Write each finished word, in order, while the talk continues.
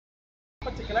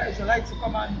particular Israelites to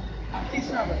come and teach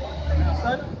them. You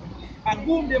understand? And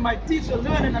whom they might teach the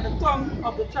learning and the tongue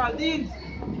of the Chaldeans.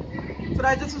 So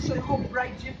that just to show you how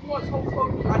bright Jake was,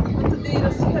 and even today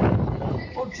you see it.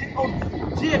 How Jake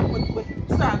with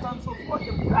sands and so forth,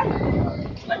 they're bright.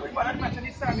 Like when Bernard mentioned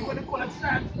his sands, you want to call it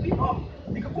sands, people.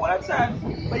 You can call it sands,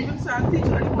 but even sands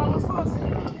teaching that the man was first.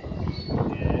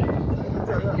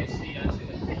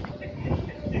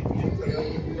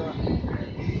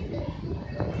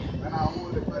 And I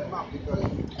hold it very much because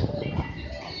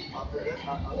after that,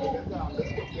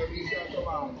 let's get the research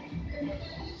around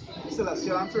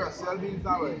celestial and terrestrial beings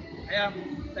that way.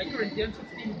 Like Corinthians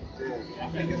 15. Yeah, I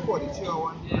think it's 42 or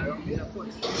one. I don't know,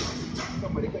 42.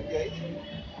 Somebody could get it.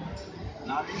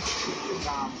 And I think it's 2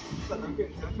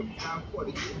 Corinthians 15 and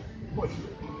 42. 42.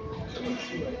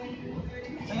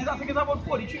 And I think it's about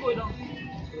 43 going down.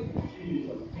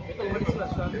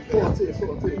 40,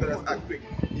 that's act quick.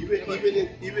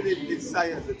 Even in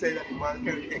science, they tell you that the man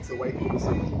carry X and Y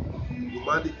chromosomes. The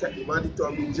man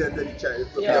determines gender, the child,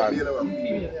 from the male or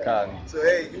female. So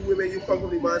hey, you women, you come from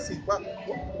the man seat back.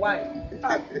 Why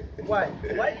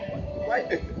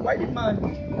the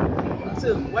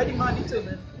man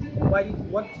determine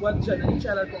what gender the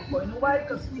child come for? You know why?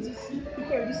 Because he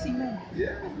carry the semen.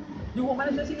 Yeah. The woman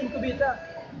is just in incubator.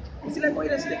 You see like when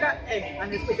they take an egg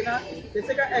and they take an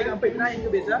egg and put it in an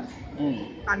incubator,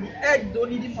 and the egg don't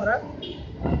need the mother.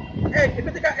 If you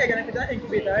take an egg and put it in an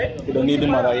incubator, right? You don't need the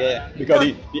mother, yeah.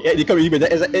 Because the incubator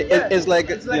is like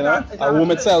you know, a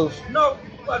womb itself. No,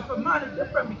 but for man it's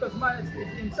different because man is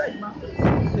inside, man.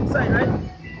 It's inside, right?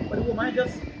 But the woman is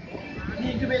just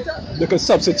the incubator. They can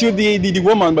substitute the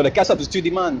woman, but they can't substitute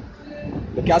the man.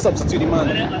 They can't substitute the man.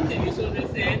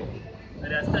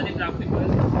 When I study black people,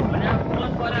 when I have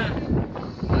one father,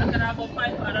 I can have about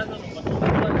 5 fathers on but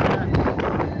one father.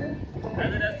 I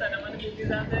understand I'm going to give you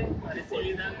something, or they say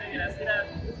you something, and I see that.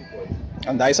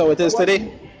 And that's how it is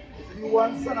today. If you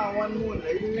one sun and one moon,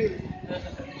 like the way.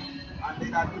 And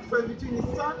then that difference between the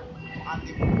sun and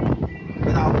the moon,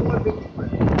 there's a whole big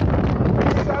difference.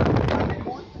 The sun and the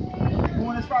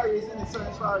moon is for a reason, the sun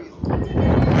is for a reason.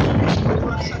 The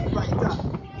sun shines brighter.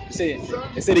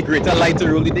 You say the greater light to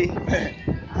rule the day.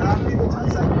 And I think the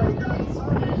sun shines brighter than the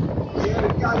sun. Yeah, we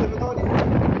can't live without it.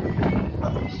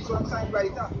 But the sun shines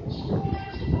brighter.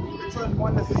 The sun is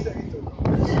more necessary too.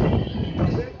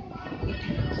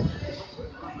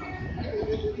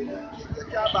 You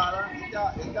can't balance, you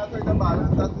can't try to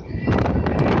balance that.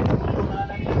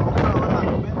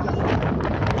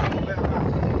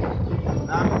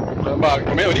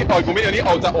 Government only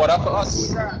out of order for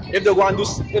us. If they go and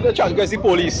if they try to get the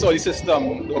police or the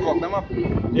system, they'll fuck them up.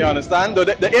 You understand?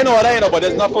 They're in order, you know, but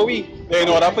it's not for we. They're in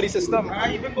order for the system.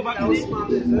 I even go back to this.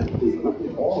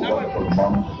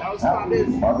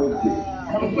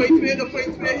 The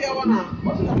point where here one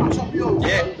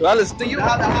yeah, well, it's to you. They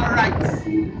have the high rights.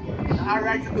 The high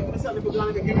rights of the person who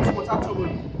going to give you so much trouble.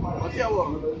 But here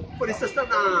for the system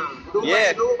don't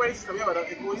worry the system, but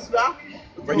it goes back.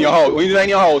 When you're in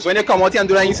your house, when you come out here and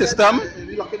do that in your system,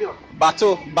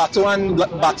 battle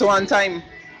and time.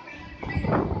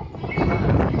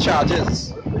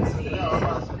 Charges.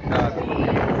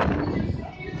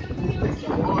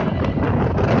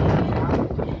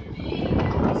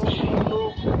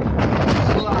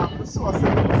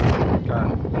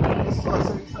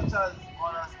 Sources such as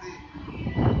honesty,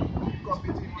 come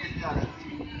between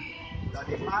reality, that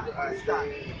the man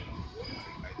understand.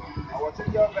 I want to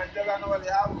your vendor and all they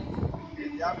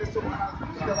have this woman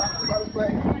as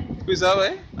well. Who's that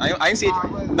way? I ain't see it.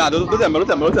 Nah, don't tell me.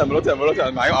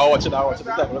 I'll watch it. Don't tell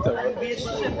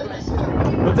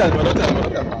me.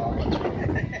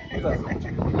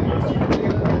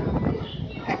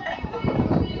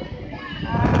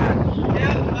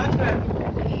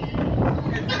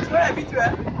 It's very habitual.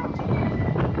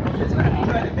 It's very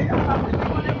habitual. They make a captain.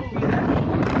 You want to move with that.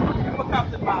 You have a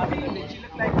captain Barbie and she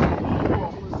look like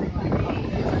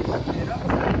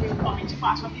she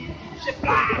fashion she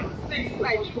flies. Things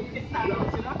like she could get down,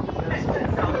 you know?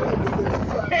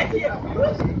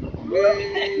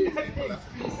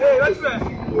 Hey, what's that?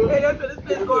 Hey, that's this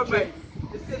place going right.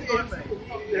 This place going right.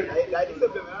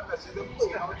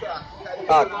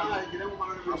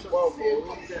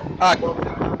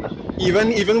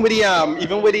 Even with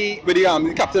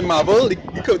the Captain Marvel, the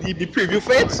preview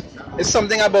for it is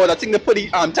something about, I think they put the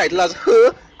title as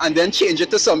her and then change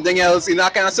it to something else, you know,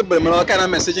 kind of subliminal kind of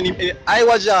message. I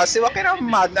watch that, I say, what kind of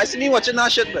mad? I see me watching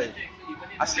that shit, man.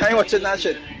 I ain't watching that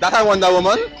shit. That I Wonder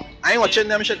Woman, I ain't watching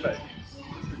them shit, man.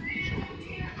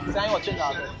 I ain't watching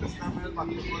that.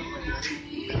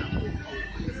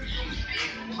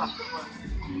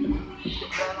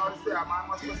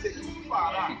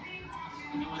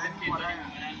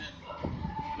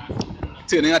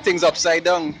 turning things upside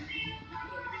down.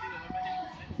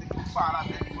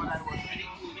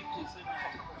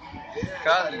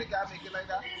 Can't.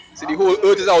 See, the whole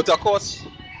earth is out of course.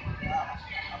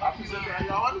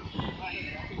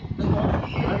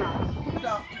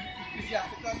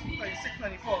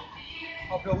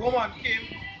 Of the woman came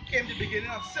the beginning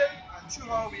of sin, and through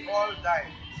her we all died.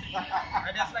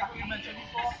 And just like we mentioned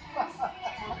before,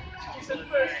 she said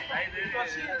first, it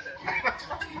was she.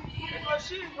 It was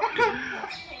she.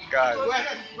 God. Oh,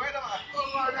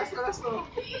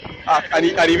 And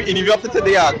even up to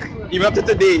today, even up to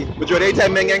today, majority of the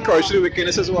time men get encouraged to do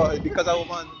wickedness as well. It's because of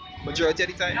woman. Majority of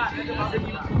the time.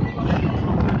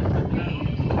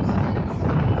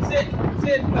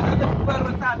 Sit, but I don't know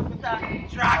what that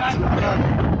dragon,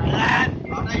 land,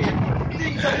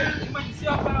 things that you might see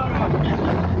up around.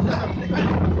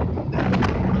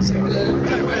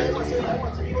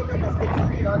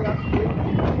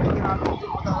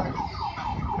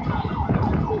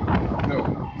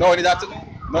 No, only that.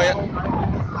 No, yeah.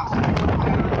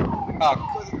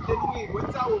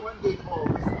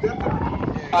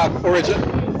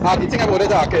 The thing about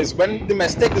it is when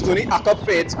domestic is only act up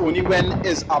faith only when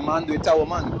is a man do it to a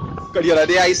woman. Because the other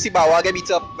day I see Bawa get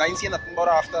beat up. I ain't seen nothing about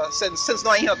her after. Since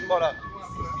now I ain't nothing about her.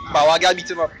 Bawa get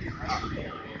beat him up.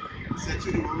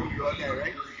 Essentially, you are guy,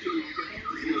 right?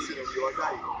 You know, sit up your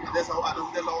guy. That's how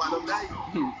Adam died.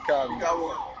 Can.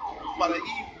 Because Father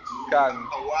Eve Can.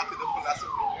 and walk in the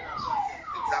philosophy.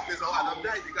 Exactly how Adam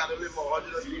died. You gotta live for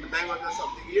 900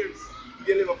 something years. You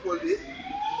can live a full day.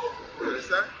 You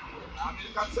understand?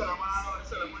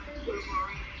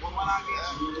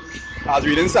 I was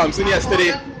reading Samson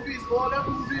yesterday.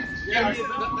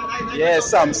 Yeah,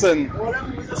 Samson.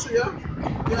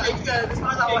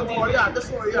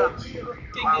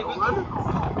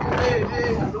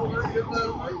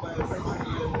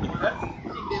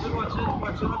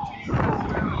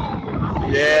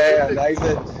 Yeah, that is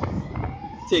it.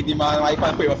 Take the man wife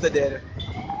and put him up to dead.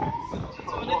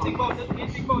 So when you think about it,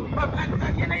 but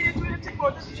again, I didn't really think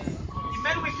about it. The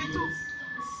men wicked too.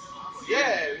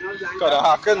 Yeah, Could have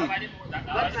happened.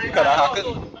 Could have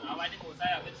happened.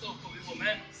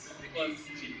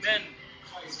 Because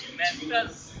men fell.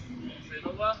 So you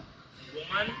know what?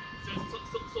 Woman,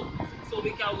 so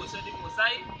we can worship the Most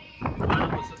High. We want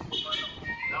to worship the woman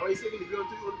now. now I say if you want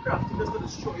to do craftiness to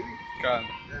destroy you. Can.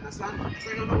 You understand?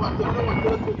 So you know what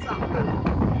girls do Samuel.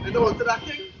 They don't want to that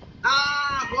thing.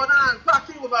 Go on,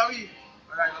 parking over we.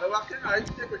 Alright, now what thing? Alright,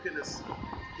 take wickedness.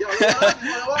 Yeah,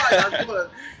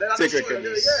 Take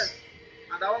wickedness.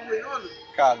 Yeah. And that one going on.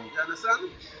 Can. You understand?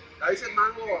 Now he said,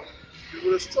 man, you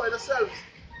will destroy yourselves.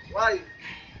 Why?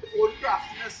 The old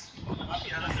craftiness.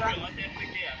 You understand?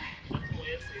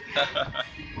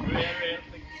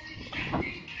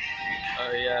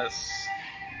 Oh yes.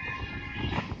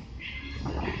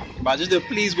 Imagine to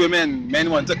please women, men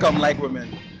want to come like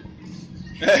women.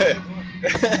 But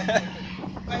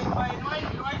you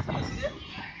know I see yesterday?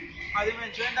 As you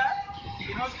mentioned that,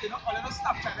 all of those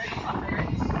Snapchat, right?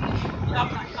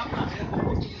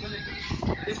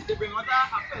 They bring out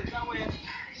a filter where,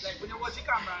 like, when you watch the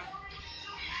camera,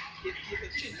 you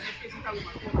chin and your face is a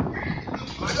woman.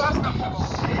 I do have Snapchat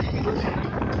about the individual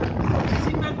filter. You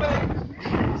see men where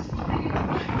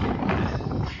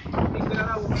think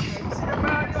that a woman, you see them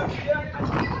where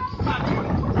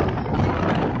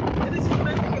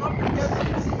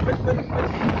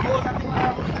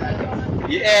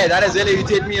Yeah, that is really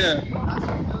irritate me.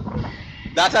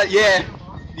 That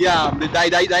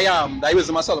that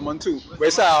was my Solomon too.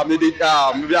 Where's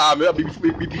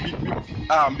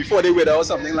before they were or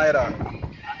something like that.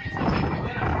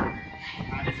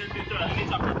 And this is Deuteronomy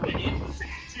chapter 28 verse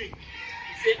 63.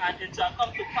 He said, and it shall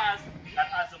come to pass that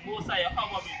as the Most High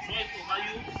Yahweh will rejoice over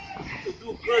you to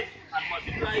do good and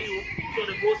multiply you, so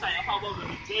the Most High Yahweh will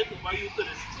rejoice over you to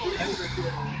destroy you.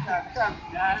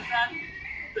 You understand?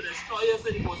 To destroy you,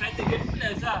 so the Most High take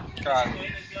pleasure in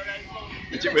destroying Israelites.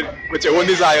 With your own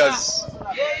desires.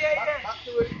 Yeah. Back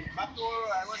to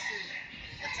I was saying.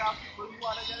 It's how people who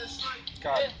want to get destroyed.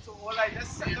 God. So all I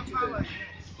just said to them.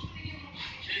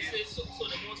 They say, so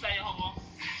the Most High Yahweh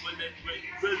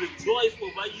will rejoice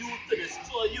over you to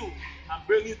destroy you and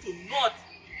bring you to naught,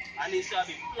 and it shall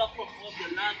be plucked from off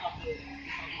the land of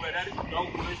whether thou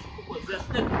goest to possess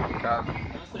it. God.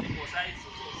 So the Most High,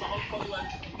 someone will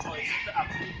rejoice to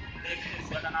actually live in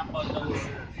Israel and about those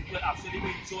will actually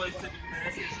rejoice to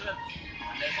bless Israel.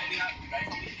 And that's how we today.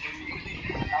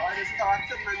 Now I just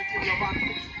started managing love and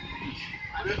peace.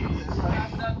 And then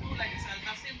that too, like it's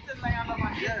the same thing like I love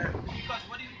and hate. Yeah. Because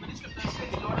what the scripture says,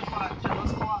 the Lord is for a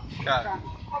jealous heart. God.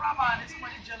 Come on, man, it's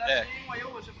somebody jealous, Yeah. why you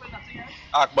worshiping nothing else?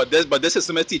 But this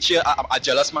system teach you a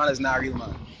jealous man is not real man.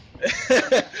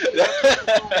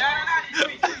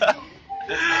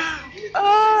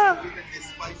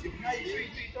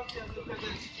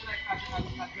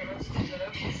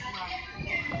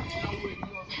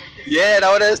 Yeah,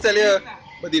 that's what I was telling you.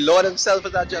 But the Lord himself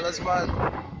is a jealous man.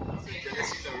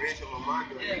 Jealousy is a rage of a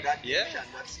man, that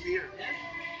cannot smear.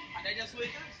 And they just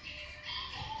wait.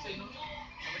 So you know,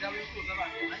 and that will close the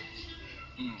value, right?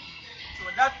 So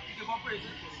with that, you give up praise to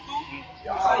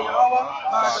Yahweh,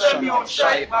 Hashem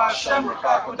Yoshai, Hashem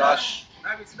Rakakodash.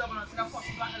 Right, we sit down and see the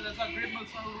apostles and elders are great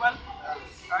milks and well.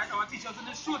 Right, our teachers in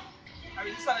the truth. I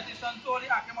will sanitation totally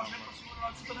act among them because you will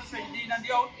not sit on the side day in and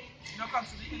day out. You know,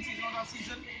 constantly in season out of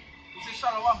season. We say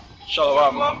Shalom.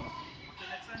 Shalom. Until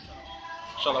next time,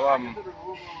 Shalom.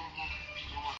 Shalom.